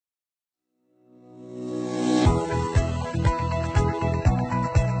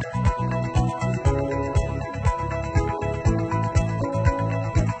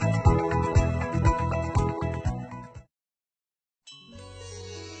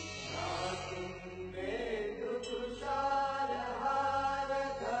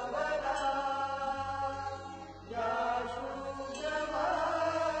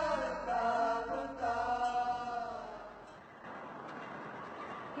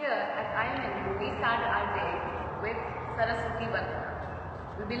Here at IMNU, we start our day with Saraswati Vandana.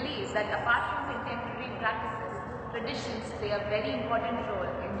 We believe that apart from contemporary practices, traditions play a very important role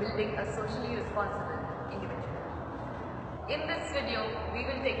in building a socially responsible individual. In this video, we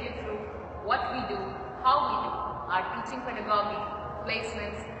will take you through what we do, how we do, our teaching pedagogy,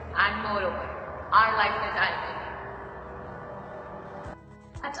 placements, and moreover, our life mentality.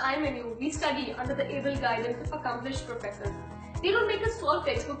 At IMNU, we study under the able guidance of accomplished professors. They don't make us solve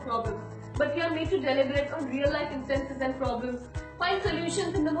textbook problems, but we are made to deliberate on real-life instances and problems, find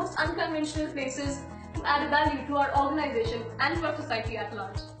solutions in the most unconventional places to add value to our organization and to our society at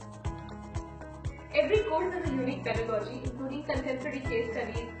large. Every course has a unique pedagogy, including contemporary case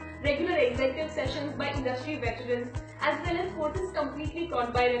studies, regular executive sessions by industry veterans, as well as courses completely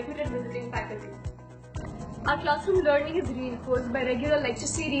taught by reputed visiting faculty. Our classroom learning is reinforced by regular lecture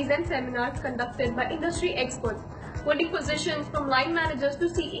series and seminars conducted by industry experts, holding positions from line managers to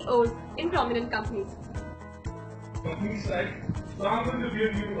CEOs in prominent companies. Companies like, so I'm going to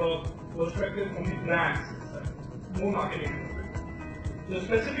give you a perspective from the brands, more marketing. So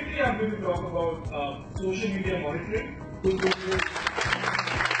specifically, I'm going to talk about social media monitoring.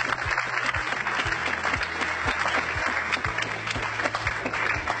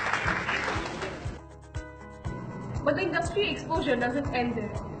 But the industry exposure doesn't end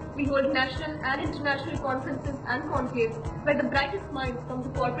there. We hold national and international conferences and conclaves where the brightest minds from the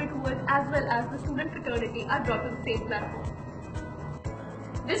corporate world as well as the student fraternity are brought to the same platform.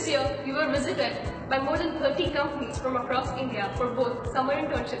 This year, we were visited by more than 30 companies from across India for both summer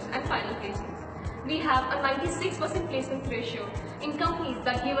internships and final placements. We have a 96% placement ratio in companies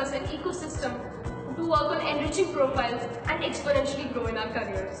that give us an ecosystem to work on enriching profiles and exponentially grow in our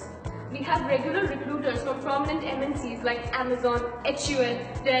careers. We have regular recruiters from prominent MNCs like Amazon, HUL,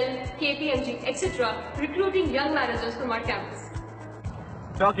 Dell, KPMG, etc. recruiting young managers from our campus.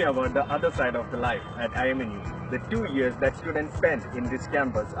 Talking about the other side of the life at IMNU, the 2 years that students spend in this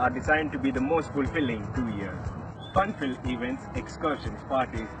campus are designed to be the most fulfilling 2 years. Fun-filled events, excursions,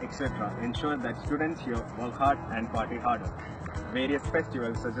 parties, etc. ensure that students here work hard and party harder. Various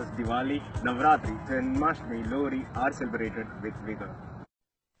festivals such as Diwali, Navratri, Janmashtami, Lohri are celebrated with vigor.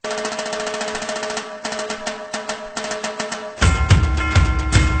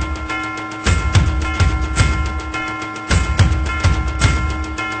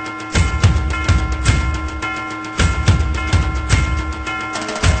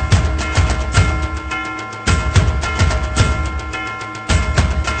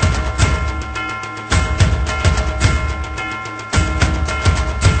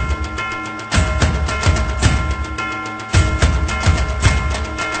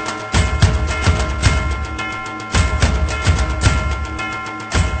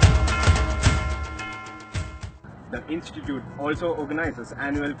 The Institute also organizes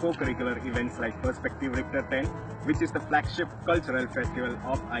annual co-curricular events like Perspective Richter 10, which is the flagship cultural festival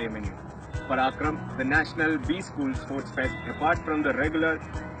of IMNU. Parakram, the National Bschools Sports Fest, apart from the regular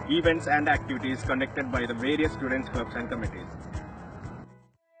events and activities conducted by the various students' clubs and committees.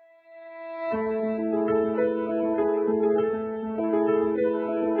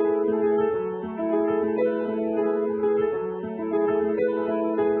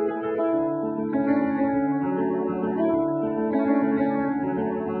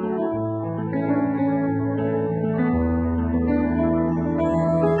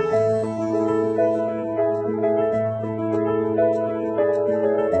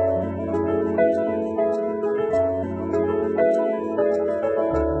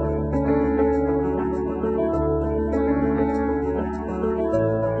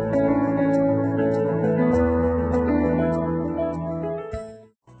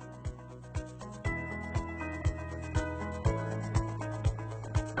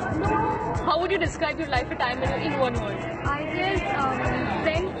 How would you describe your life at IMNU in one word? I guess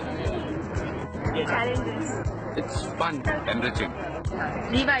friends, challenges, It's fun, enriching,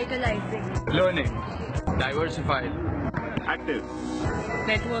 revitalizing, learning, diversified, Active,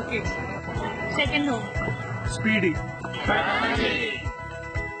 Networking. second home. speedy, family.